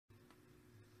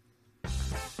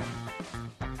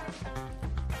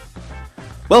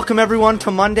Welcome everyone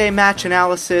to Monday Match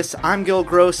Analysis. I'm Gil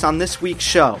Gross. On this week's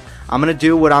show, I'm going to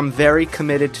do what I'm very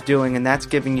committed to doing, and that's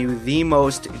giving you the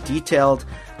most detailed,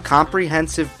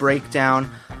 comprehensive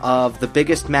breakdown of the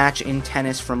biggest match in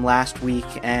tennis from last week.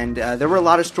 And there were a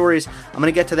lot of stories. I'm going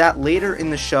to get to that later in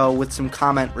the show with some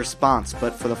comment response.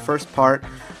 But for the first part,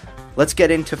 let's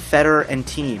get into Federer and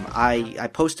Thiem. I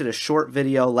posted a short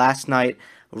video last night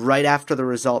right after the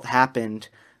result happened,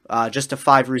 just to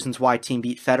 5 reasons why Thiem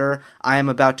beat Federer. I am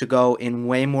about to go in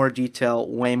way more detail,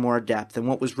 way more depth. And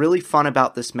what was really fun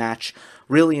about this match,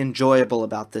 really enjoyable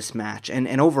about this match, and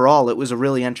overall it was a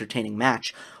really entertaining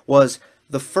match, was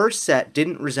the first set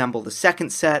didn't resemble the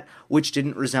second set, which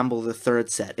didn't resemble the third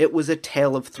set. It was a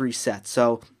tale of 3 sets.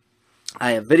 So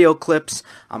I have video clips.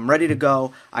 I'm ready to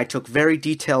go. I took very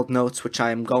detailed notes, which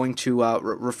I am going to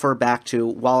refer back to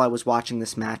while I was watching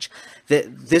this match.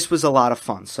 This was a lot of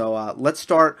fun. So let's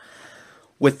start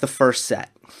with the first set.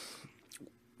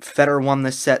 Federer won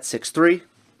this set 6-3.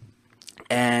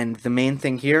 And the main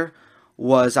thing here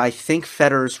was, I think,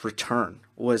 Federer's return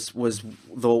was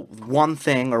the one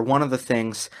thing, or one of the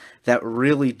things, that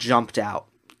really jumped out.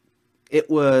 It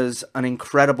was an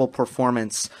incredible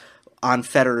performance on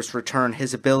Federer's return,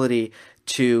 his ability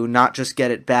to not just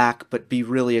get it back, but be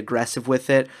really aggressive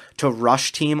with it, to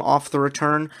rush Thiem off the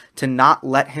return, to not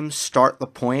let him start the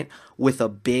point with a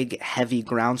big, heavy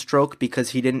ground stroke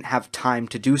because he didn't have time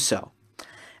to do so.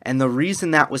 And the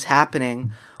reason that was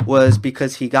happening was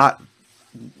because he got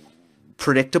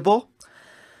predictable,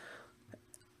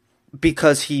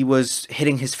 because he was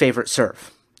hitting his favorite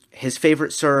serve. His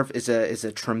favorite serve is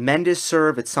a tremendous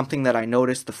serve. It's something that I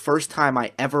noticed the first time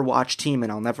I ever watched Thiem,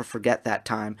 and I'll never forget that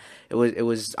time. It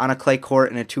was on a clay court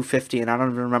in a 250, and I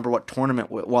don't even remember what tournament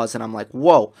it was, and I'm like,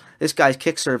 whoa, this guy's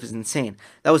kick serve is insane.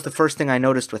 That was the first thing I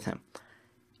noticed with him.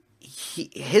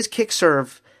 His kick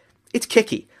serve, it's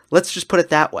kicky. Let's just put it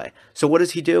that way. So what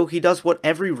does he do? He does what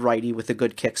every righty with a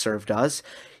good kick serve does.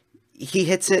 He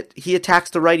hits it, he attacks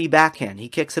the righty backhand. He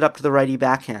kicks it up to the righty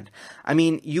backhand. I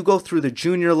mean, you go through the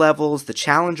junior levels, the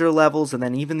challenger levels, and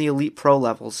then even the elite pro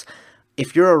levels.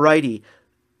 If you're a righty,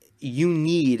 you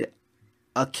need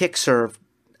a kick serve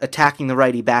attacking the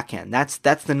righty backhand. That's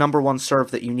the number one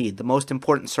serve that you need, the most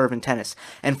important serve in tennis.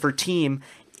 And for Thiem,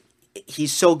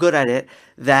 he's so good at it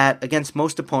that against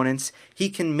most opponents, he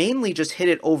can mainly just hit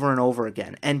it over and over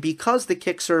again. And because the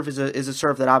kick serve is a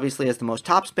serve that obviously has the most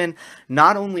topspin,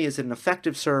 not only is it an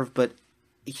effective serve, but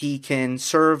he can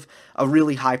serve a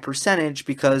really high percentage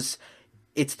because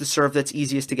it's the serve that's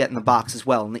easiest to get in the box as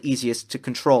well and the easiest to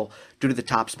control due to the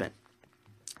topspin.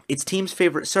 It's Thiem's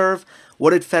favorite serve. What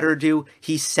did Federer do?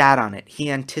 He sat on it.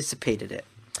 He anticipated it.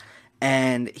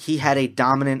 And he had a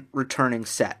dominant returning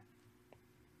set.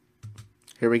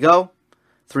 Here we go.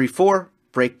 3-4,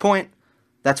 break point.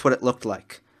 That's what it looked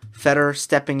like. Federer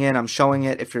stepping in. I'm showing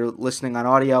it if you're listening on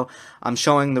audio. I'm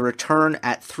showing the return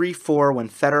at 3-4 when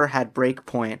Federer had break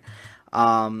point.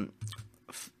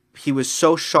 He was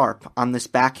so sharp on this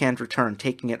backhand return,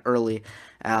 taking it early.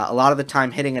 A lot of the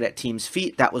time hitting it at Thiem's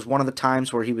feet. That was one of the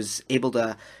times where he was able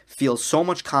to feel so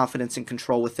much confidence and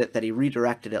control with it that he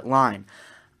redirected at line.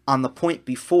 On the point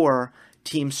before,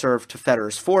 Thiem served to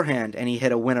Federer's forehand, and he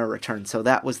hit a winner return. So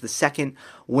that was the second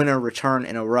winner return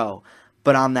in a row.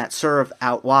 But on that serve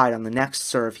out wide, on the next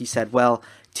serve, he said, well,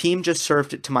 Thiem just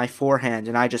served it to my forehand,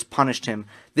 and I just punished him.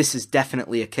 This is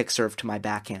definitely a kick serve to my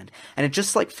backhand. And it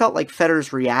just felt like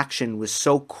Federer's reaction was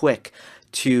so quick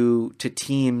to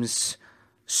Thiem's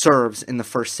serves in the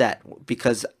first set,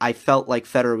 because I felt like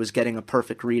Federer was getting a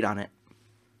perfect read on it.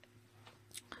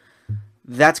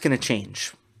 That's going to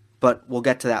change, but we'll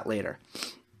get to that later.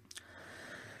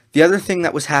 The other thing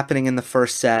that was happening in the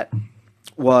first set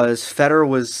was Federer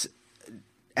was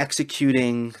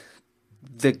executing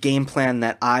the game plan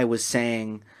that I was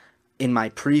saying in my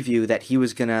preview that he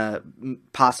was going to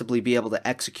possibly be able to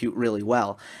execute really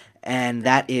well. And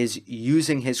that is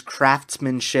using his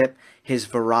craftsmanship, his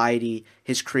variety,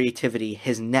 his creativity,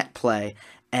 his net play,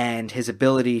 and his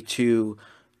ability to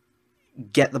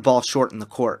get the ball short in the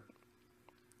court.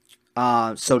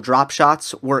 So drop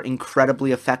shots were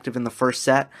incredibly effective in the first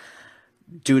set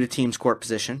due to Thiem's court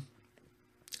position.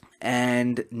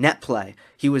 And net play,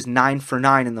 he was 9 for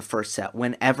 9 in the first set.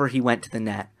 Whenever he went to the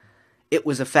net, it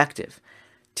was effective.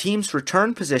 Thiem's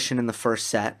return position in the first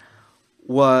set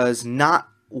was not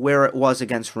where it was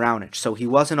against Raonic, so he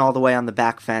wasn't all the way on the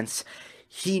back fence.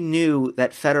 He knew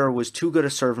that Federer was too good a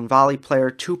serve and volley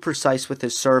player, too precise with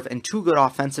his serve, and too good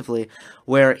offensively,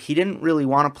 where he didn't really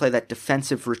want to play that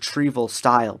defensive retrieval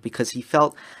style because he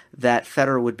felt that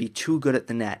Federer would be too good at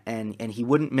the net, and he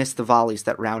wouldn't miss the volleys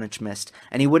that Raonic missed,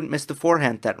 and he wouldn't miss the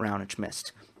forehand that Raonic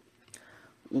missed.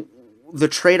 The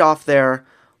trade-off there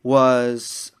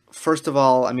was, first of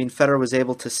all, Federer was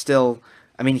able to still...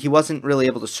 he wasn't really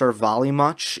able to serve volley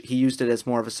much. He used it as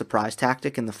more of a surprise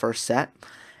tactic in the first set,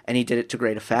 and he did it to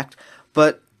great effect.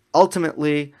 But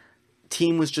ultimately,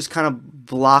 Thiem was just kind of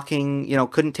blocking,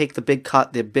 couldn't take the big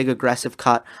cut, the big aggressive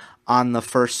cut on the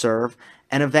first serve,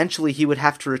 and eventually he would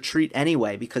have to retreat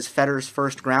anyway because Federer's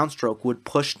first ground stroke would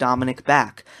push Dominic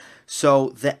back. So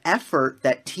the effort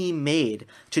that Thiem made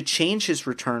to change his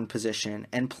return position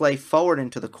and play forward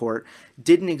into the court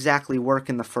didn't exactly work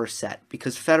in the first set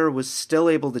because Federer was still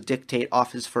able to dictate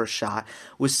off his first shot,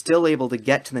 was still able to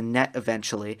get to the net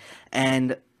eventually,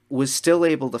 and was still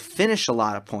able to finish a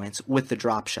lot of points with the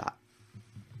drop shot.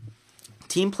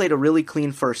 Thiem played a really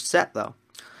clean first set, though,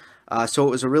 so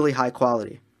it was a really high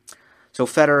quality. So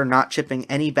Federer not chipping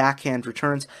any backhand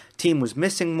returns. Thiem was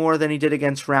missing more than he did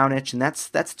against Raonic, and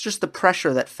that's just the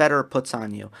pressure that Federer puts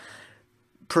on you.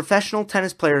 Professional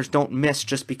tennis players don't miss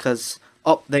just because,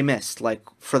 they missed, like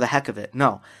for the heck of it.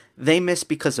 No, they miss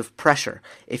because of pressure.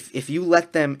 If you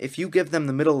give them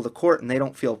the middle of the court and they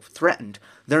don't feel threatened,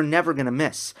 they're never going to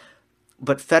miss.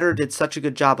 But Federer did such a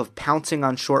good job of pouncing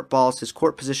on short balls. His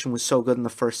court position was so good in the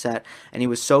first set, and he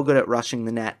was so good at rushing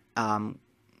the net,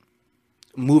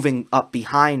 moving up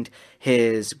behind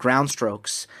his ground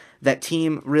strokes, that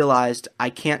Thiem realized, I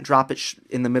can't drop it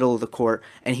in the middle of the court,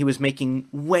 and he was making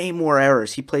way more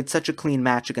errors. He played such a clean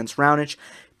match against Raonic,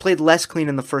 played less clean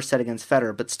in the first set against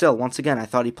Federer, but still, once again, I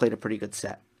thought he played a pretty good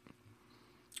set.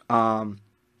 But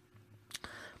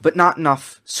not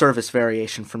enough service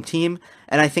variation from Thiem,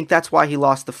 and I think that's why he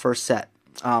lost the first set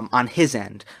on his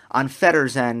end. On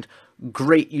Federer's end,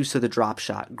 great use of the drop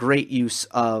shot, great use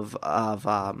of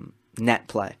net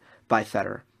play by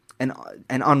Federer, and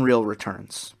unreal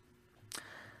returns.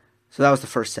 So that was the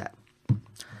first set.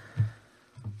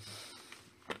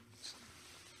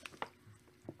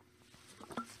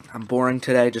 I'm boring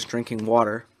today, just drinking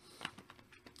water.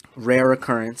 Rare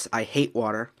occurrence. I hate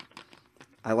water.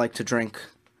 I like to drink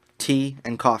tea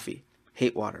and coffee.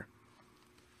 Hate water.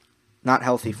 Not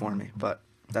healthy for me, but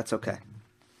that's okay.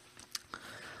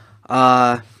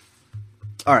 All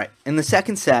right. In the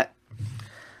second set,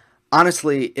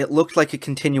 honestly, it looked like a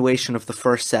continuation of the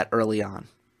first set early on.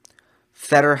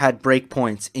 Federer had break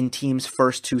points in Thiem's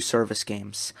first two service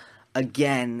games.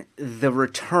 Again, the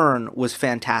return was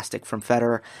fantastic from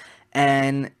Federer,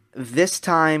 and this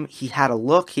time he had a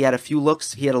look. He had a few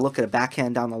looks. He had a look at a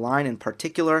backhand down the line in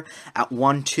particular at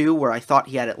 1-2 where I thought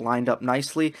he had it lined up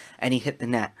nicely, and he hit the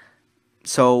net.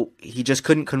 So he just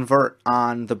couldn't convert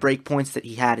on the break points that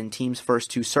he had in Thiem's first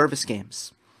two service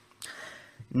games.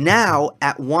 Now,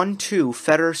 at 1-2,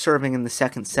 Federer serving in the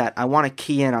second set, I want to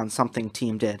key in on something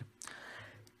Thiem did.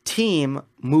 Thiem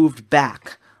moved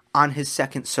back on his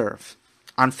second serve,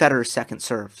 on Federer's second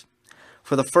serve.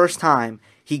 For the first time,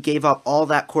 he gave up all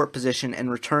that court position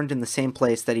and returned in the same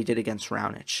place that he did against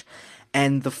Raonic.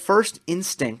 And the first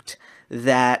instinct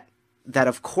that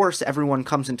of course everyone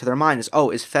comes into their mind is,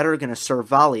 is Federer going to serve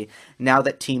volley now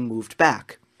that Thiem moved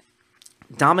back?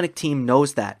 Dominic Thiem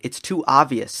knows that. It's too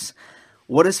obvious.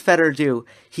 What does Federer do?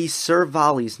 He serve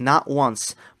volleys not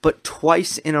once, but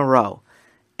twice in a row.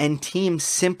 And Thiem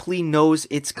simply knows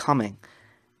it's coming.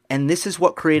 And this is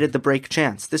what created the break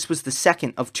chance. This was the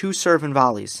second of two serve and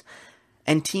volleys.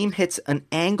 And Thiem hits an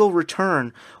angle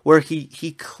return where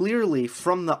he clearly,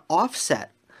 from the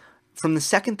offset, from the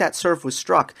second that serve was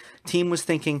struck, Thiem was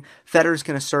thinking Federer's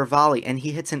going to serve volley, and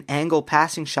he hits an angle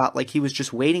passing shot like he was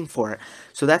just waiting for it.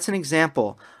 So that's an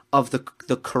example of the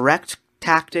correct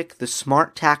tactic, the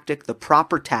smart tactic, the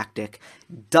proper tactic.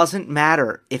 Doesn't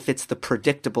matter if it's the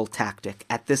predictable tactic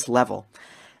at this level.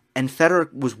 And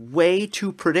Federer was way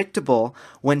too predictable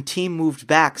when Thiem moved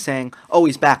back saying,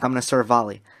 he's back, I'm going to serve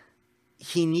volley.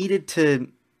 He needed to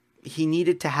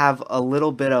have a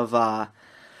little bit of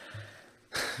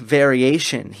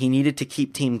variation. He needed to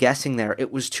keep Thiem guessing there.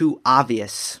 It was too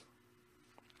obvious.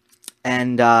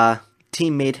 And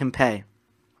Thiem made him pay.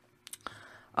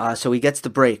 So he gets the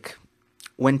break.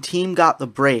 When Thiem got the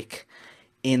break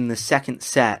in the second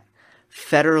set,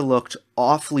 Federer looked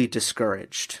awfully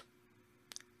discouraged.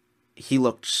 He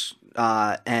looked,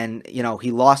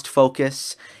 he lost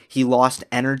focus, he lost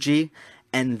energy,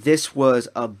 and this was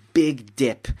a big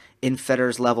dip in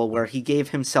Federer's level where he gave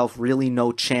himself really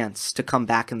no chance to come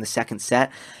back in the second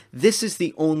set. This is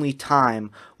the only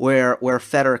time where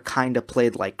Federer kind of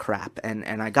played like crap, and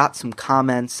I got some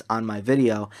comments on my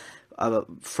video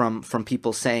from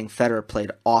people saying Federer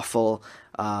played awful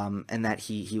and that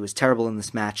he was terrible in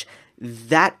this match.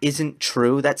 That isn't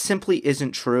true. That simply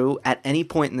isn't true at any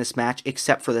point in this match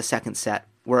except for the second set,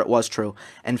 where it was true,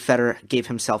 and Federer gave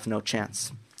himself no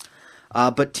chance.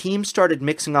 But Thiem started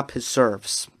mixing up his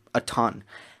serves a ton.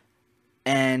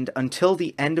 And until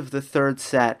the end of the third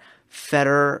set,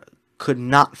 Federer could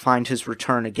not find his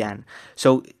return again.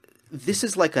 So this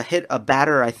is like a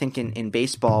batter, I think, in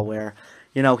baseball where,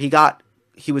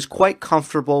 he was quite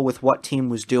comfortable with what Thiem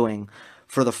was doing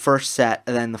for the first set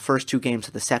and then the first two games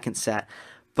of the second set.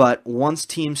 But once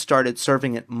Thiem started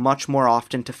serving it much more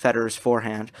often to Federer's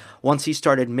forehand, once he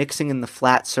started mixing in the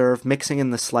flat serve, mixing in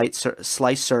the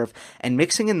slice serve, and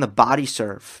mixing in the body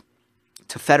serve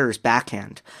to Federer's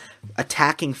backhand,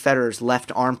 attacking Federer's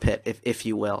left armpit, if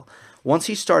you will, once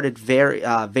he started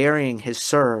varying his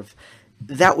serve,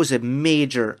 that was a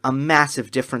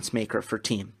massive difference maker for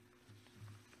Thiem.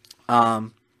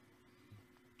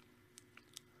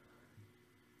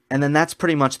 And then that's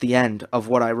pretty much the end of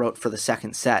what I wrote for the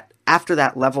second set. After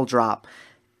that level drop,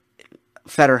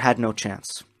 Federer had no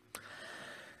chance.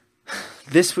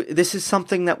 This is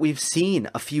something that we've seen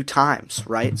a few times,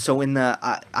 right? So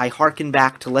I hearken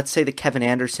back to, let's say, the Kevin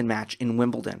Anderson match in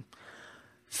Wimbledon.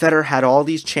 Federer had all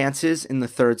these chances in the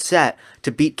third set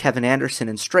to beat Kevin Anderson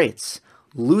in straights.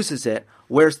 Loses it.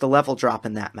 Where's the level drop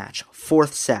in that match?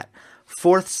 Fourth set,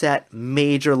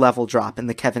 major level drop in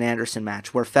the Kevin Anderson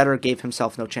match where Federer gave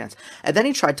himself no chance. And then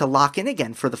he tried to lock in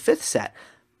again for the fifth set,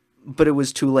 but it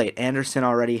was too late. Anderson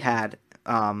already had,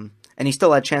 and he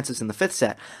still had chances in the fifth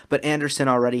set, but Anderson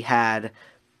already had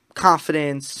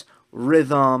confidence,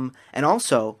 rhythm, and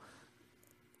also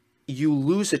you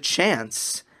lose a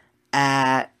chance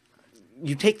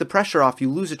you take the pressure off, you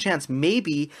lose a chance.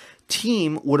 Maybe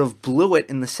Thiem would have blew it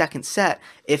in the second set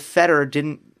if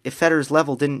Federer's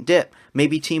level didn't dip.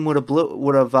 Maybe Thiem would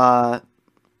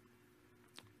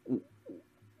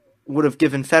have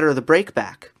given Federer the break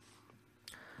back.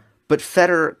 But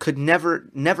Federer could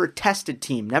never tested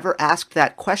Thiem, never asked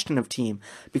that question of Thiem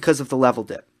because of the level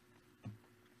dip.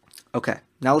 Okay,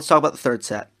 now let's talk about the third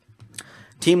set.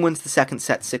 Thiem wins the second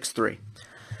set 6-3.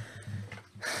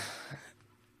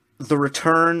 The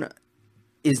return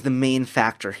is the main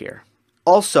factor here.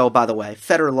 Also, by the way,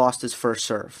 Federer lost his first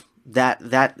serve. That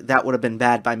would have been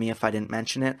bad by me if I didn't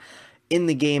mention it. In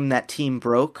the game that Thiem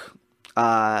broke,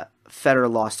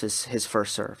 Federer lost his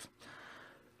first serve.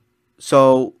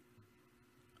 So,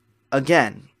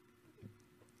 again,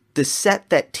 the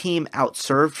set that Thiem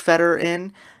outserved Federer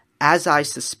in, as I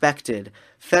suspected,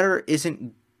 Federer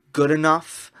isn't good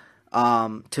enough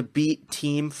to beat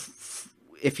Thiem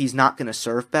if he's not going to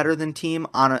serve better than Thiem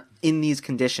in these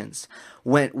conditions,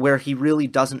 where he really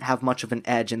doesn't have much of an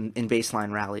edge in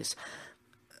baseline rallies.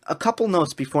 A couple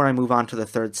notes before I move on to the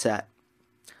third set.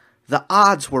 The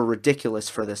odds were ridiculous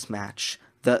for this match.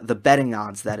 The betting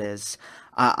odds, that is.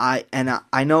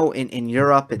 I know in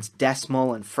Europe it's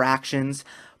decimal and fractions,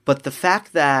 but the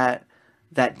fact that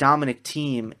Dominic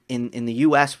Thiem in the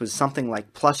U.S. was something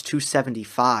like plus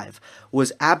 275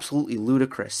 was absolutely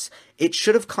ludicrous. It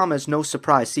should have come as no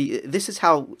surprise. See, this is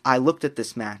how I looked at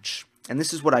this match, and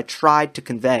this is what I tried to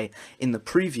convey in the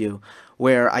preview,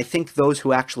 where I think those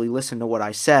who actually listened to what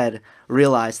I said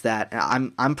realized that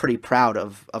I'm pretty proud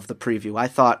of the preview. I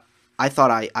thought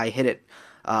I hit it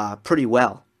pretty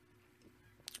well.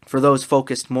 For those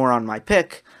focused more on my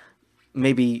pick,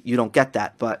 maybe you don't get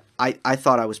that, but I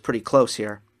thought I was pretty close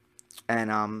here,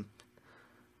 and I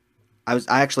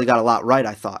actually got a lot right,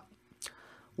 I thought.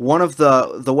 One of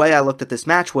the way I looked at this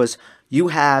match was you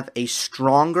have a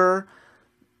stronger,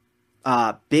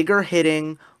 bigger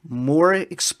hitting, more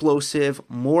explosive,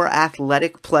 more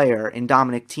athletic player in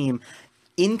Dominic Thiem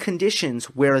in conditions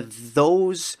where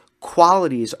those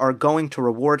qualities are going to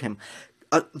reward him.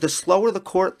 The slower the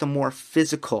court, the more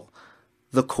physical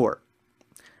the court.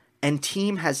 And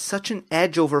Thiem has such an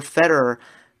edge over Federer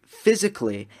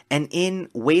physically and in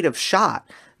weight of shot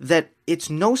that it's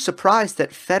no surprise that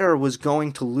Federer was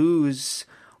going to lose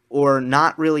or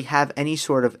not really have any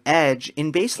sort of edge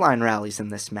in baseline rallies in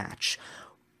this match.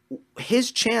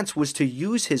 His chance was to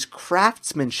use his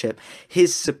craftsmanship,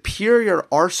 his superior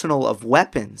arsenal of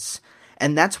weapons,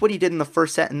 and that's what he did in the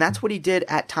first set, and that's what he did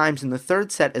at times in the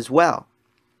third set as well.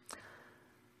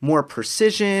 More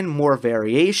precision, more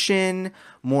variation,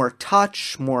 more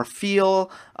touch, more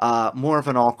feel, more of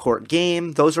an all-court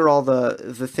game. Those are all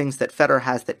the things that Federer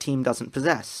has that Thiem doesn't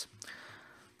possess.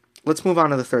 Let's move on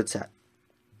to the third set.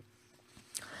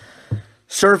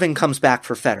 Serving comes back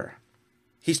for Federer.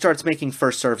 He starts making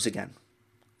first serves again.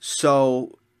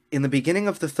 So in the beginning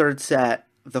of the third set,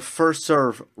 the first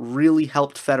serve really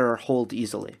helped Federer hold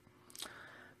easily.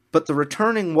 But the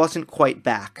returning wasn't quite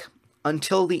back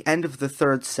until the end of the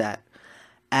third set,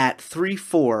 At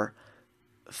 3-4,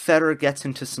 Federer gets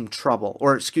into some trouble,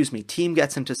 Thiem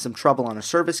gets into some trouble on a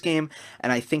service game,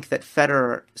 and I think that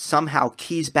Federer somehow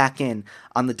keys back in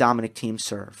on the Dominic Thiem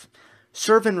serve.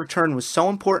 Serve and return was so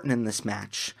important in this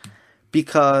match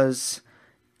because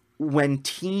when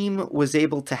Thiem was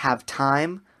able to have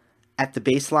time at the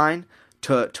baseline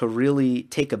to really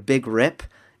take a big rip,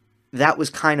 that was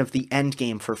kind of the end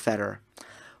game for Federer.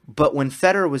 But when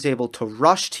Federer was able to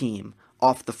rush Thiem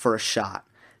off the first shot,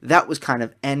 that was kind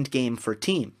of end game for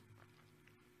Thiem.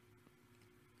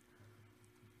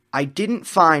 I didn't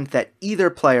find that either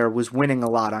player was winning a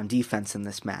lot on defense in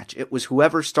this match. It was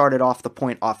whoever started off the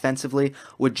point offensively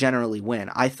would generally win.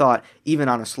 I thought, even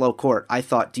on a slow court, I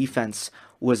thought defense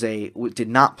did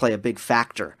not play a big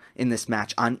factor in this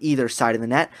match on either side of the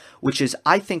net, which is,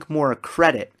 I think, more a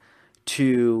credit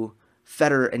to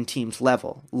Federer and Thiem's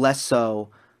level, less so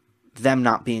them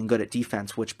not being good at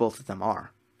defense, which both of them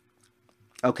are.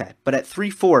 Okay, but at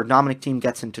 3-4, Dominic Thiem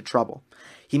gets into trouble.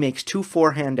 He makes 2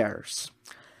 forehand errors.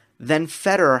 Then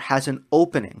Federer has an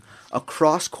opening, a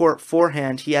cross-court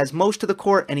forehand. He has most of the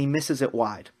court, and he misses it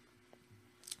wide.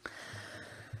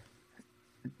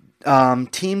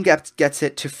 Thiem gets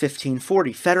it to 15-40.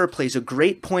 Federer plays a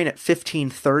great point at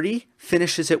 15-30,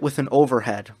 finishes it with an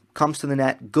overhead. Comes to the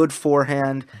net, good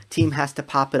forehand. Thiem has to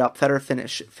pop it up. Federer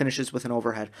finishes with an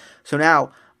overhead. So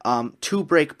now, 2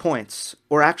 break points,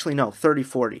 or actually no,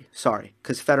 30-40, sorry,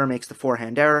 because Federer makes the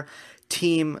forehand error.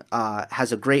 Thiem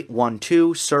has a great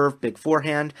 1-2, serve, big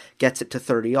forehand, gets it to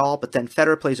 30-all, but then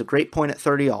Federer plays a great point at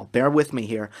 30-all. Bear with me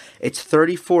here. It's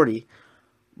 30-40,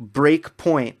 break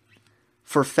point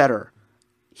for Federer.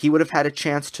 He would have had a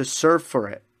chance to serve for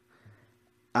it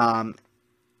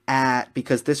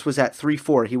because this was at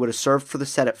 3-4. He would have served for the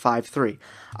set at 5-3.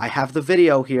 I have the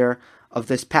video here of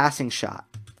this passing shot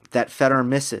that Federer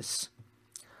misses.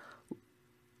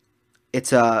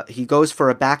 He goes for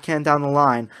a backhand down the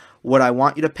line. What I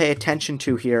want you to pay attention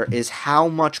to here is how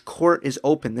much court is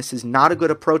open. This is not a good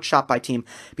approach shot by Thiem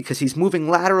because he's moving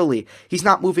laterally. He's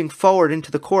not moving forward into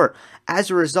the court.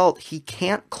 As a result, he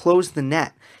can't close the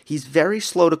net. He's very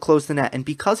slow to close the net. And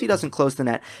because he doesn't close the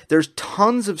net, there's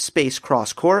tons of space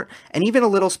cross court and even a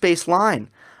little space line.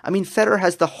 I mean, Federer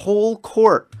has the whole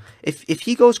court. If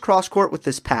he goes cross court with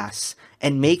this pass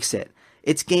and makes it,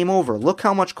 it's game over. Look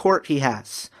how much court he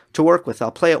has to work with.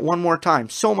 I'll play it one more time.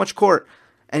 So much court.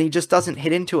 And he just doesn't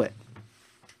hit into it.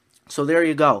 So there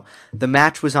you go. The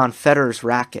match was on Federer's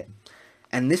racket.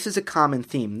 And this is a common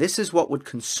theme. This is what would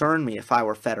concern me if I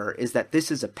were Federer, is that this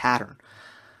is a pattern.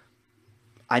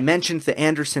 I mentioned the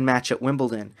Anderson match at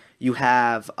Wimbledon. You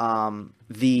have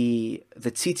the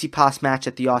Tsitsipas match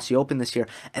at the Aussie Open this year.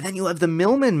 And then you have the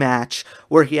Millman match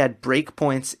where he had break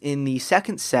points in the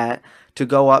second set to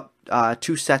go up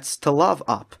 2-0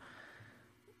 up.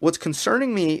 What's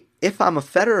concerning me, if I'm a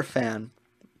Federer fan,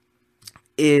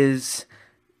 is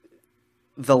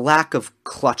the lack of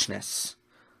clutchness.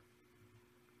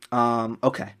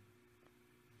 Okay.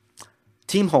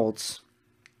 Thiem holds.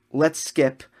 Let's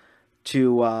skip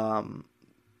to...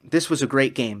 this was a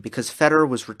great game because Federer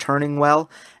was returning well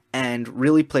and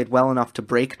really played well enough to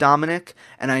break Dominic.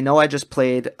 And I know I just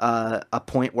played a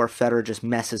point where Federer just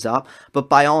messes up, but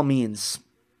by all means,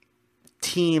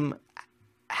 Thiem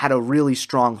had a really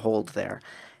strong hold there.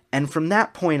 And from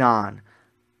that point on,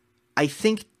 I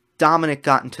think Dominic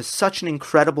got into such an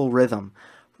incredible rhythm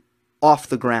off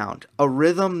the ground. A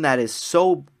rhythm that is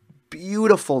so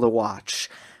beautiful to watch.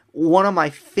 One of my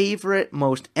favorite,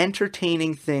 most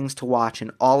entertaining things to watch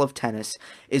in all of tennis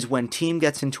is when Thiem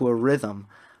gets into a rhythm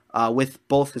with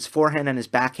both his forehand and his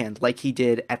backhand, like he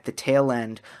did at the tail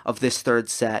end of this third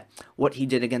set, what he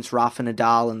did against Rafa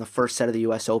Nadal in the first set of the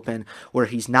US Open, where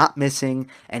he's not missing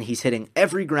and he's hitting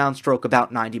every ground stroke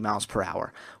about 90 miles per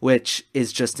hour, which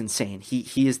is just insane.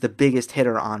 He is the biggest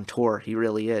hitter on tour, he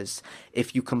really is,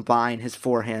 if you combine his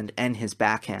forehand and his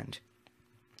backhand.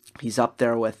 He's up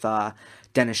there with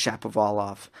Denis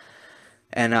Shapovalov.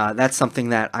 And that's something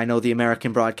that I know the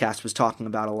American broadcast was talking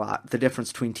about a lot, the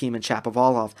difference between Thiem and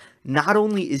Shapovalov. Not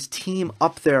only is Thiem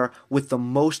up there with the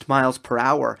most miles per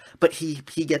hour, but he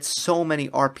gets so many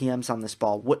RPMs on this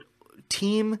ball. What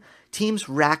Thiem's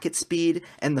racket speed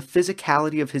and the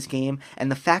physicality of his game and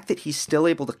the fact that he's still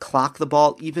able to clock the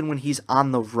ball even when he's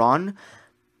on the run,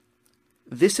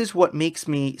 this is what makes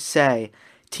me say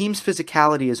Thiem's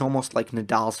physicality is almost like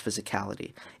Nadal's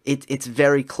physicality. It's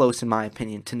very close, in my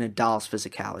opinion, to Nadal's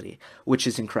physicality, which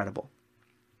is incredible.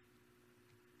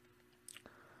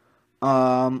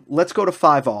 Let's go to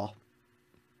 5-all.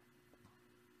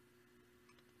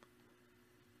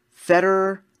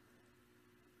 Federer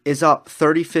is up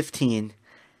 30-15,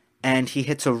 and he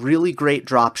hits a really great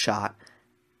drop shot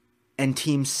and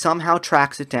Team somehow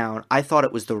tracks it down. I thought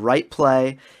it was the right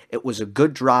play. It was a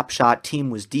good drop shot. Team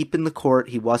was deep in the court.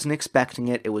 He wasn't expecting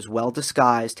it. It was well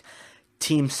disguised.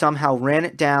 Team somehow ran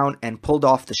it down and pulled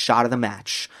off the shot of the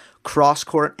match.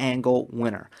 Cross-court angle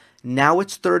winner. Now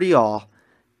it's 30-all.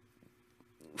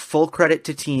 Full credit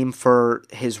to Team for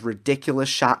his ridiculous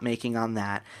shot making on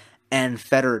that. And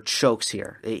Federer chokes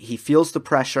here. He feels the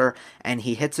pressure, and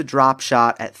he hits a drop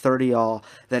shot at 30-all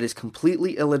that is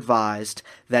completely ill-advised,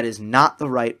 that is not the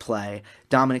right play.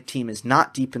 Dominic Thiem is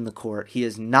not deep in the court. He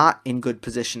is not in good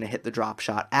position to hit the drop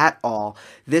shot at all.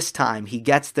 This time, he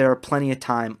gets there, plenty of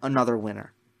time, another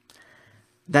winner.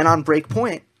 Then on break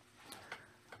point,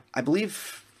 I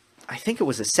think it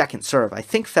was a second serve. I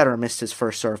think Federer missed his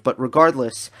first serve, but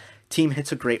regardless, Thiem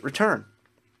hits a great return.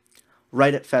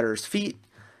 Right at Federer's feet.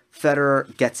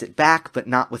 Federer gets it back, but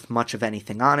not with much of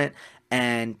anything on it,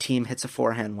 and Thiem hits a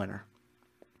forehand winner.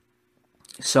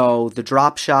 So the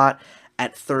drop shot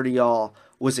at 30-all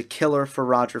was a killer for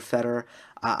Roger Federer.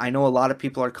 I know a lot of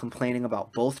people are complaining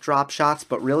about both drop shots,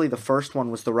 but really the first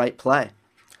one was the right play.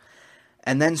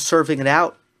 And then serving it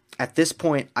out, at this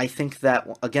point, I think that,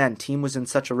 again, Thiem was in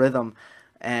such a rhythm,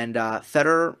 and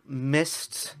Federer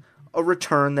missed a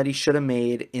return that he should have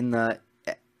made in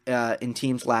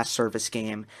Thiem's last service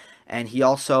game. And he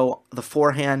also, the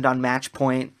forehand on match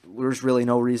point, there's really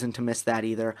no reason to miss that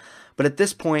either. But at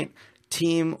this point,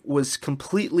 Thiem was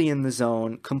completely in the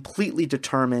zone, completely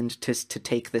determined to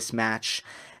take this match,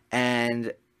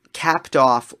 and capped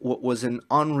off what was an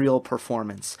unreal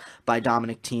performance by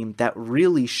Dominic Thiem that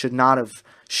really should not have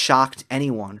shocked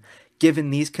anyone, given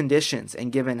these conditions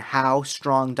and given how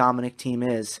strong Dominic Thiem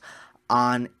is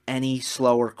on any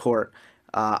slower court.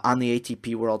 On the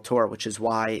ATP World Tour, which is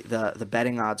why the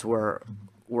betting odds were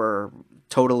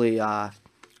totally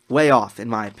way off, in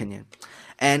my opinion.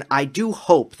 And I do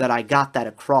hope that I got that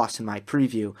across in my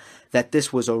preview, that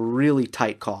this was a really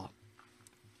tight call.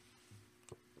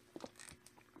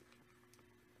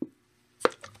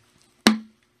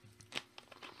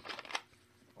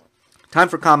 Time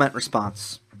for comment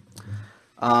response.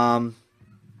 I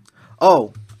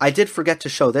did forget to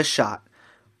show this shot.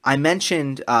 I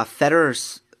mentioned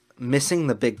Federer's missing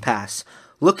the big pass.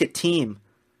 Look at Thiem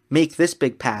make this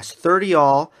big pass.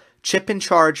 30-all, chip in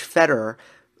charge Federer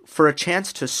for a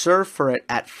chance to serve for it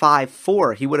at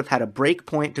 5-4. He would have had a break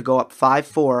point to go up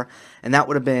 5-4, and that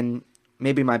would have been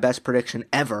maybe my best prediction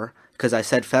ever, because I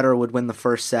said Federer would win the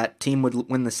first set, Thiem would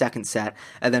win the second set,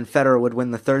 and then Federer would win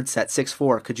the third set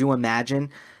 6-4. Could you imagine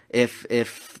if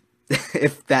if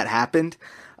that happened?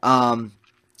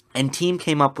 And Thiem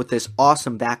came up with this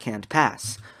awesome backhand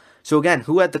pass. So again,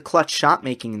 who had the clutch shot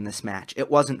making in this match?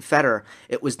 It wasn't Federer.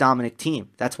 It was Dominic Thiem.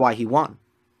 That's why he won.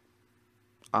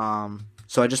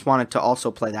 So I just wanted to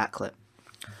also play that clip.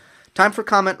 Time for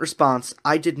comment response.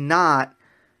 I did not.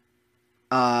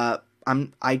 I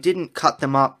didn't cut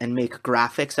them up and make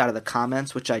graphics out of the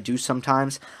comments, which I do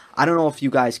sometimes. I don't know if you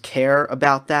guys care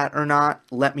about that or not.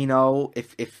 Let me know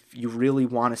if you really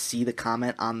want to see the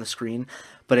comment on the screen.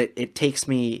 But it takes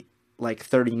me like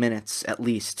 30 minutes at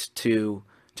least to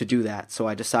do that. So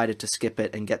I decided to skip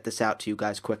it and get this out to you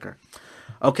guys quicker.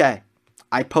 Okay,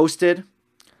 I posted.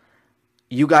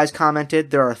 You guys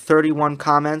commented. There are 31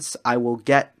 comments. I will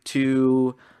get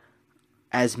to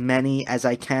as many as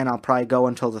I can. I'll probably go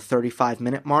until the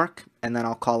 35-minute mark, and then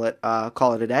I'll call it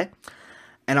a day.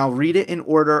 And I'll read it in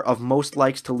order of most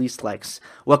likes to least likes.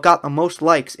 What got the most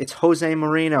likes? It's Jose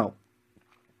Marino.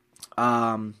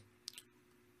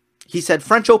 He said,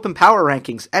 French Open Power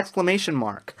Rankings, !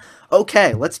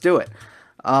 Okay, let's do it.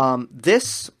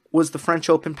 This was the French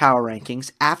Open Power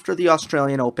Rankings after the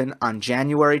Australian Open on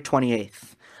January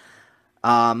 28th.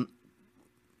 A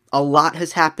lot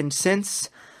has happened since.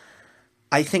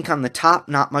 I think on the top,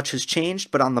 not much has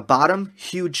changed, but on the bottom,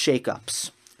 huge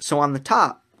shakeups. So on the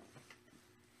top,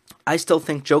 I still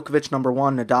think Djokovic number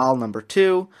 1, Nadal number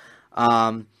 2.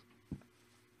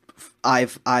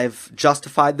 I've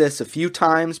justified this a few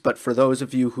times, but for those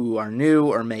of you who are new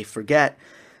or may forget,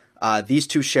 these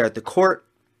two shared the court,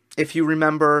 if you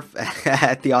remember,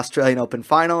 at the Australian Open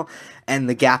final, and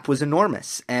the gap was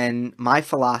enormous. And my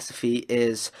philosophy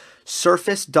is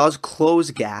surface does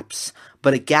close gaps,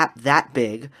 but a gap that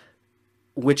big,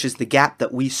 which is the gap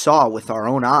that we saw with our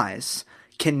own eyes,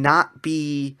 cannot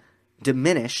be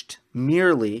diminished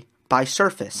merely by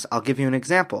surface. I'll give you an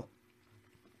example.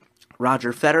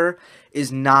 Roger Federer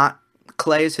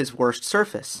clay is his worst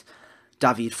surface.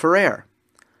 David Ferrer,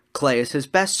 clay is his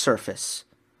best surface.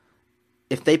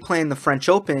 If they play in the French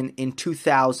Open in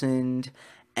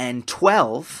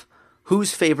 2012,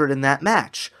 who's favored in that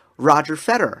match? Roger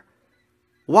Federer.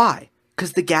 Why?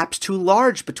 because the gap's too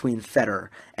large between Federer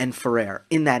and Ferrer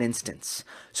in that instance.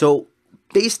 So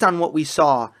based on what we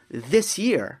saw this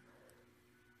year,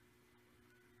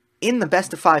 in the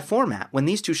best-of-5 format, when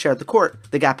these two shared the court,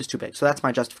 the gap is too big. So that's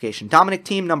my justification. Dominic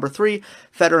Thiem, number 3.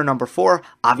 Federer, number 4.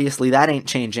 Obviously, that ain't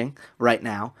changing right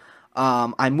now.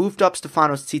 I moved up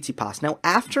Stefanos Tsitsipas. Now,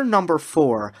 after number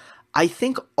 4, I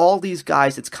think all these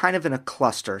guys, it's kind of in a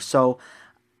cluster. So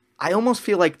I almost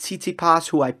feel like Tsitsipas,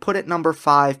 who I put at number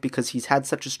 5 because he's had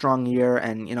such a strong year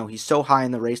and, you know, he's so high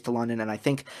in the race to London, and I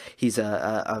think he's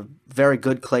a very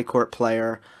good clay court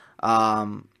player.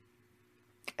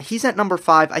 He's at number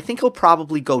 5. I think he'll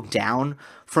probably go down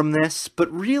from this,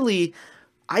 but really,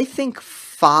 I think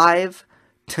 5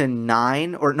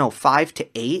 to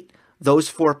 8, those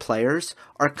 4 players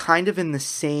are kind of in the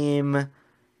same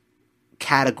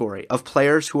category of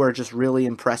players who are just really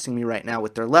impressing me right now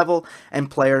with their level and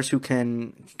players who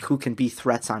can be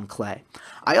threats on clay.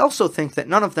 I also think that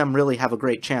none of them really have a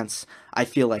great chance, I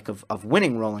feel like, of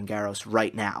winning Roland Garros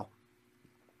right now.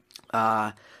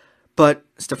 But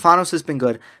Stefanos has been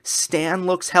good. Stan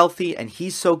looks healthy, and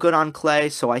he's so good on clay,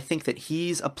 so I think that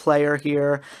he's a player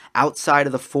here outside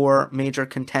of the 4 major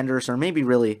contenders, or maybe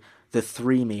really the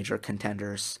 3 major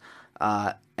contenders.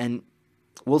 And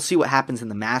we'll see what happens in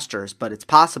the Masters, but it's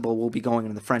possible we'll be going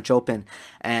into the French Open.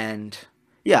 And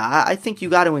yeah, I think you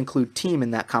got to include Thiem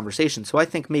in that conversation, so I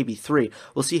think maybe 3.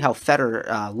 We'll see how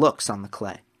Federer looks on the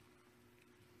clay.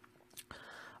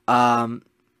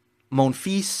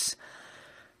 Monfils,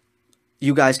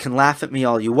 you guys can laugh at me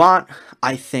all you want.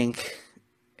 I think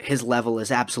his level is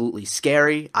absolutely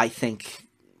scary. I think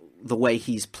the way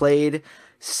he's played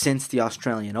since the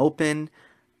Australian Open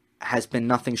has been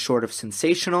nothing short of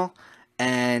sensational.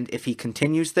 And if he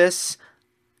continues this,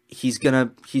 he's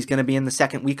gonna be in the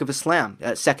second weekend of a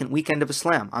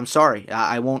slam. I'm sorry.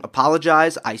 I won't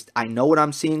apologize. I know what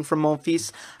I'm seeing from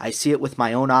Monfils. I see it with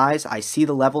my own eyes. I see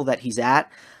the level that he's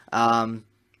at. I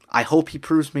hope he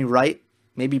proves me right.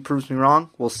 Maybe he proves me wrong.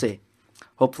 We'll see.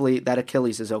 Hopefully that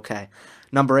Achilles is okay.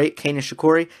 Number 8, Kei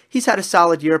Nishikori. He's had a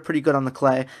solid year, pretty good on the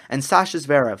clay. And Sasha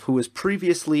Zverev, who was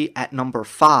previously at number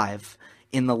 5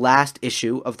 in the last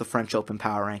issue of the French Open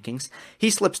Power Rankings, he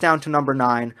slips down to number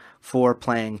 9 for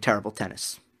playing terrible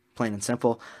tennis. Plain and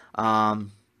simple. We'll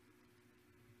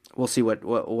see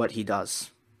what he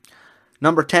does.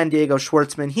 Number 10, Diego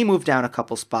Schwartzman. He moved down a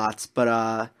couple spots,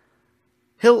 but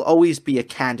he'll always be a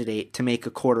candidate to make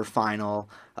a quarterfinal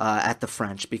at the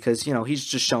French because, you know, he's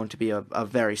just shown to be a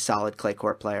very solid clay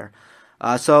court player.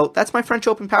 So that's my French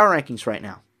Open Power Rankings right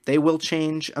now. They will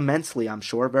change immensely, I'm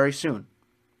sure, very soon.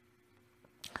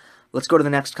 Let's go to the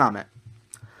next comment.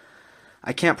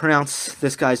 I can't pronounce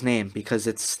this guy's name because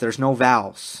there's no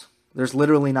vowels. There's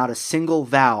literally not a single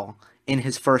vowel in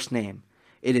his first name.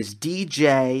 It is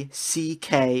DJCKSN.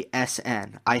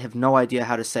 I have no idea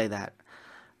how to say that.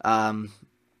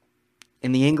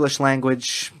 In the English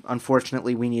language,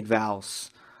 unfortunately, we need vowels.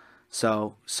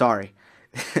 So, sorry.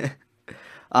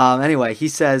 Anyway, he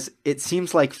says, it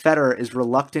seems like Federer is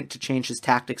reluctant to change his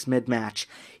tactics mid-match,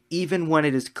 even when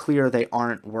it is clear they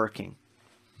aren't working.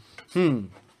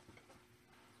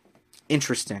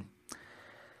 Interesting.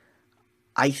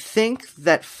 I think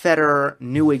that Federer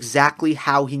knew exactly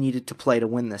how he needed to play to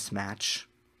win this match.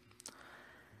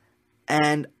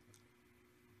 And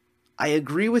I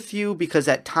agree with you because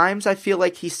at times I feel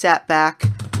like he sat back.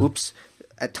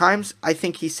 At times I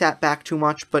think he sat back too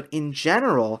much, but in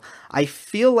general, I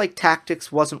feel like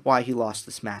tactics wasn't why he lost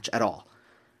this match at all.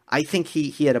 I think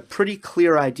he had a pretty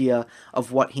clear idea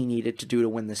of what he needed to do to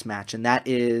win this match, and that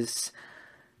is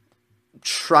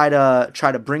try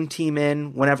to bring Thiem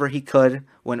in whenever he could,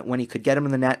 when he could get him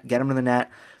in the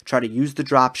net, try to use the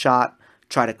drop shot,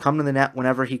 try to come to the net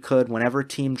whenever he could, whenever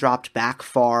Thiem dropped back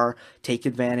far, take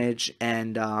advantage,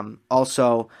 and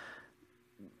also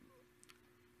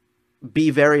be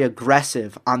very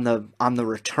aggressive on the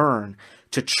return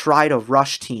to try to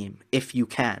rush Thiem if you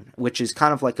can, which is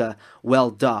kind of like a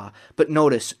duh. But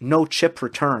notice, no chip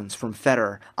returns from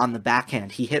Federer on the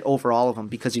backhand. He hit over all of them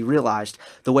because he realized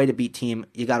the way to beat Thiem,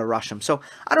 you got to rush him. So,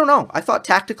 I don't know. I thought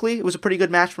tactically it was a pretty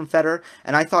good match from Federer,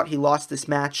 and I thought he lost this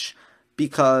match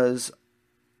because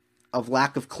of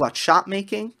lack of clutch shot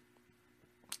making,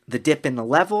 the dip in the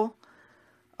level,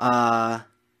 and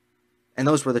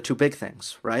those were the two big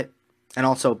things, right? And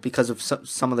also because of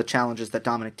some of the challenges that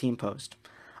Dominic Thiem posed.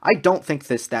 I don't think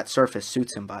that surface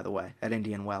suits him, by the way, at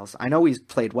Indian Wells. I know he's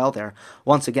played well there.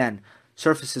 Once again,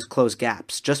 surfaces close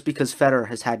gaps. Just because Federer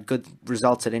has had good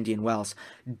results at Indian Wells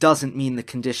doesn't mean the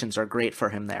conditions are great for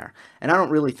him there. And I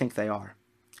don't really think they are.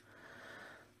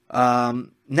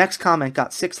 Next comment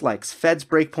got 6 likes. Fed's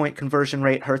breakpoint conversion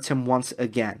rate hurts him once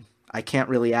again. I can't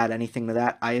really add anything to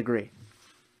that. I agree.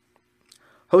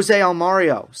 Jose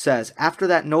Almario says, after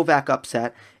that Novak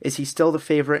upset, is he still the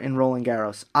favorite in Roland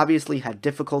Garros? Obviously had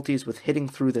difficulties with hitting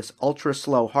through this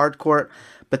ultra-slow hard court,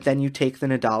 but then you take the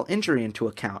Nadal injury into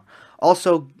account.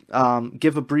 Also,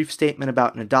 give a brief statement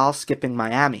about Nadal skipping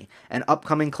Miami and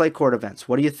upcoming clay court events.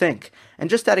 What do you think? And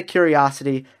just out of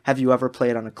curiosity, have you ever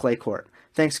played on a clay court?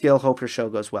 Thanks, Gil. Hope your show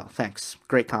goes well. Thanks.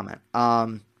 Great comment.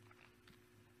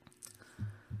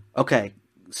 Okay,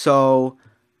 so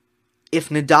if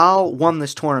Nadal won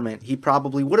this tournament, he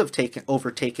probably would have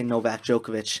overtaken Novak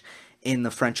Djokovic in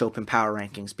the French Open power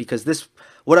rankings, because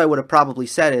what I would have probably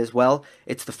said is, well,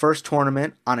 it's the first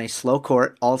tournament on a slow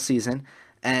court all season,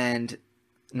 and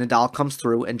Nadal comes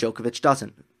through and Djokovic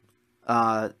doesn't.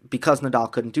 Because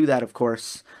Nadal couldn't do that, of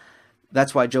course,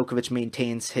 that's why Djokovic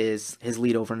maintains his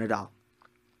lead over Nadal.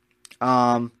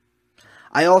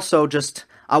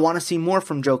 I want to see more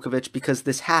from Djokovic because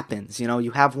this happens. You know,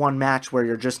 you have one match where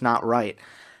you're just not right.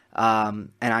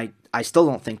 And I still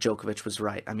don't think Djokovic was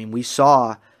right. I mean, we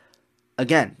saw,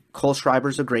 again,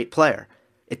 Kohlschreiber's a great player.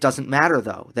 It doesn't matter,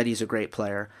 though, that he's a great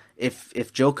player. If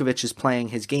Djokovic is playing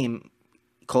his game,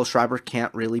 Kohlschreiber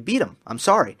can't really beat him. I'm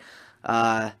sorry.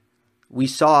 We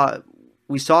saw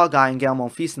a guy in Gael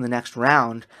Monfils in the next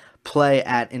round play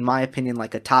at, in my opinion,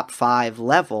 like a top 5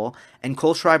 level, and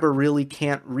Kohlschreiber really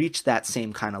can't reach that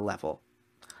same kind of level.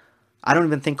 I don't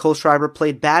even think Kohlschreiber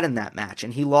played bad in that match,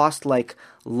 and he lost like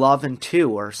love in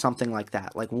 2 or something like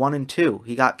that, like 1-2.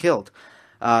 He got killed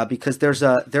because there's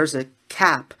a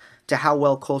cap to how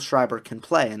well Kohlschreiber can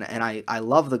play, and I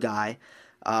love the guy.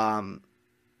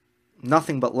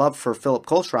 Nothing but love for Philip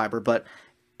Kohlschreiber, but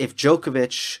if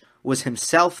Djokovic was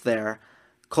himself there,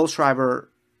 Kohlschreiber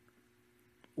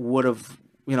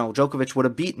Djokovic would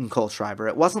have beaten Kohlschreiber.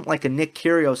 It wasn't like a Nick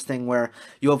Kyrgios thing where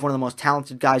you have one of the most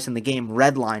talented guys in the game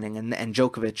redlining and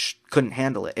Djokovic couldn't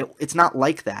handle it. It's not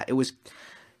like that. It was...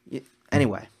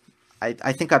 Anyway,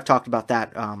 I think I've talked about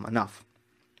that enough.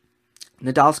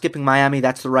 Nadal skipping Miami,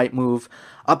 that's the right move.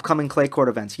 Upcoming clay court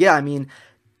events. Yeah, I mean,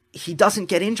 he doesn't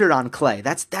get injured on clay.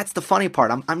 That's the funny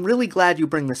part. I'm really glad you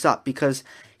bring this up because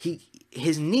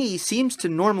his knee seems to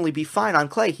normally be fine on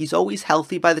clay. He's always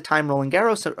healthy by the time Roland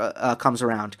Garros comes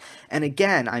around. And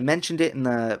again, I mentioned it in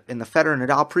the Federer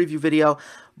Nadal preview video,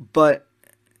 but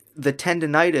the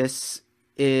tendinitis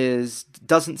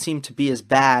doesn't seem to be as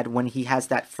bad when he has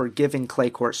that forgiving clay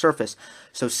court surface.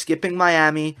 So skipping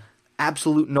Miami,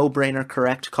 absolute no-brainer,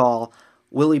 correct call.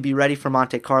 Will he be ready for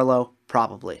Monte Carlo?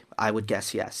 Probably. I would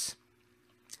guess yes.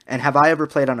 And have I ever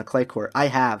played on a clay court? I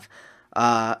have.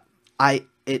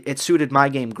 It suited my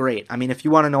game great. I mean, if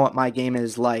you want to know what my game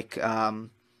is like, I'll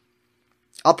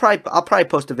probably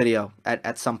post a video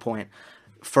at some point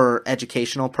for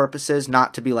educational purposes,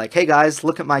 not to be like, hey guys,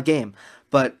 look at my game.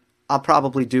 But I'll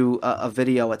probably do a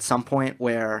video at some point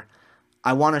where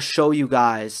I want to show you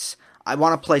guys, I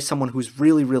want to play someone who's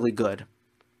really, really good,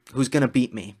 who's going to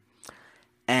beat me.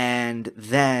 And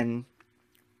then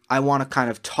I want to kind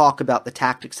of talk about the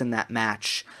tactics in that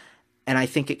match. And I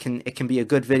think it can be a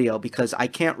good video because I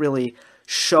can't really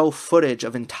show footage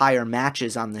of entire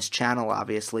matches on this channel,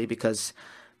 obviously, because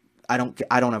I don't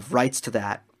have rights to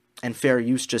that, and fair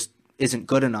use just isn't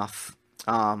good enough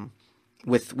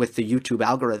with the YouTube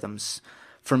algorithms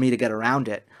for me to get around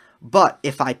it. But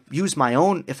if I use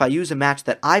a match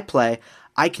that I play,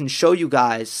 I can show you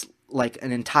guys like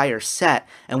an entire set,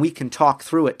 and we can talk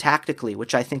through it tactically,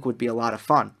 which I think would be a lot of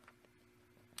fun.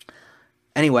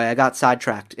 Anyway, I got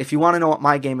sidetracked. If you want to know what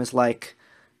my game is like,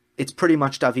 it's pretty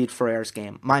much David Ferrer's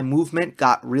game. My movement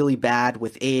got really bad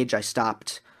with age. I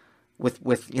stopped with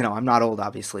I'm not old,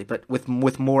 obviously, but with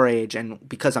more age, and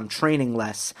because I'm training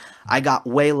less, I got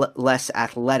way less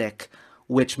athletic,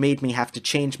 which made me have to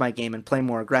change my game and play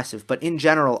more aggressive. But in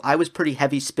general, I was pretty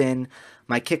heavy spin.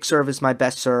 My kick serve is my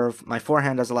best serve. My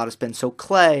forehand has a lot of spin. So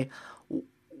clay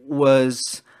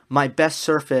was my best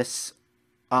surface.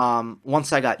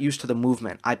 Once I got used to the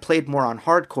movement. I played more on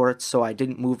hard courts, so I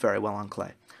didn't move very well on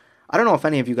clay. I don't know if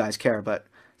any of you guys care, but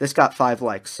this got 5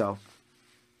 likes, so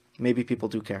maybe people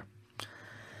do care.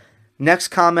 Next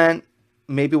comment,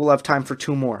 maybe we'll have time for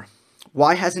 2 more.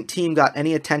 Why hasn't Thiem got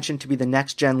any attention to be the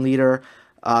next-gen leader,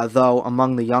 though,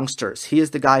 among the youngsters? He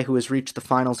is the guy who has reached the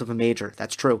finals of a major.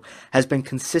 That's true. Has been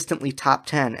consistently top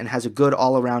 10 and has a good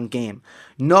all-around game.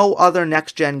 No other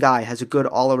next-gen guy has a good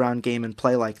all-around game and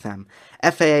play like them.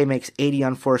 FAA makes 80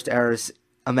 unforced errors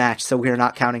a match, so we are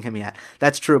not counting him yet.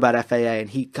 That's true about FAA,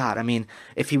 and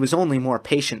if he was only more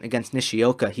patient against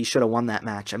Nishioka, he should have won that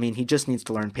match. I mean, he just needs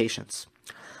to learn patience.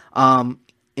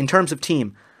 In terms of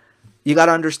Thiem, you got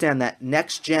to understand that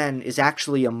Next Gen is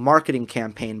actually a marketing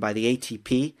campaign by the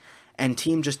ATP, and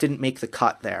Team just didn't make the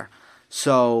cut there.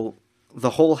 So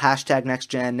the whole hashtag next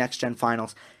gen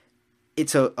finals,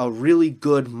 it's a really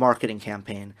good marketing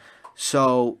campaign.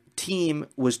 So Team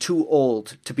was too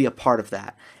old to be a part of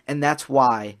that, and that's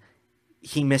why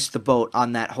he missed the boat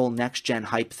on that whole next gen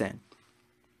hype thing.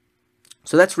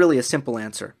 So that's really a simple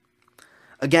answer.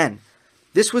 Again,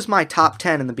 this was my top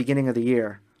 10 in the beginning of the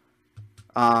year.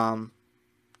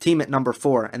 Team at number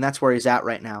 4, and that's where he's at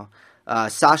right now.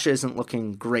 Sasha isn't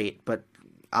looking great, but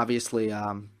obviously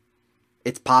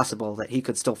it's possible that he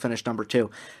could still finish number 2.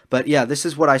 But yeah, this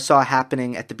is what I saw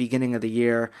happening at the beginning of the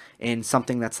year in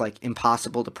something that's like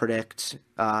impossible to predict,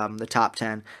 the top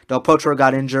 10. Del Potro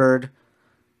got injured.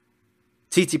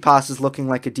 Tsitsipas is looking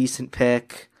like a decent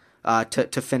pick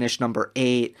to finish number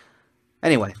 8.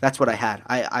 Anyway, that's what I had.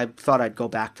 I thought I'd go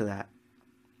back to that.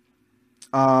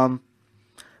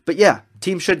 But yeah,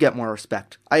 Team should get more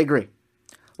respect. I agree.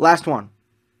 Last one.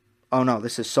 Oh no,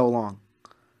 this is so long.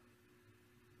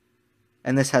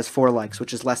 And this has 4 likes,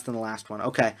 which is less than the last one.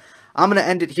 Okay, I'm going to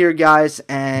end it here, guys,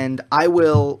 and I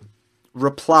will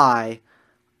reply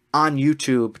on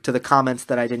YouTube to the comments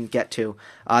that I didn't get to.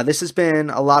 This has been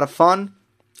a lot of fun.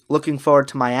 Looking forward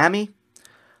to Miami.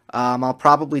 I'll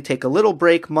probably take a little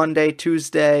break Monday,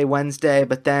 Tuesday, Wednesday,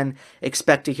 but then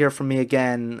expect to hear from me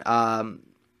again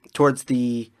towards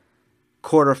the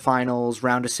quarterfinals,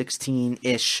 round of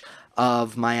 16-ish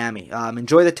of Miami.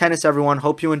 Enjoy the tennis, everyone.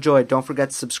 Hope you enjoyed. Don't forget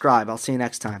to subscribe. I'll see you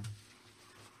next time.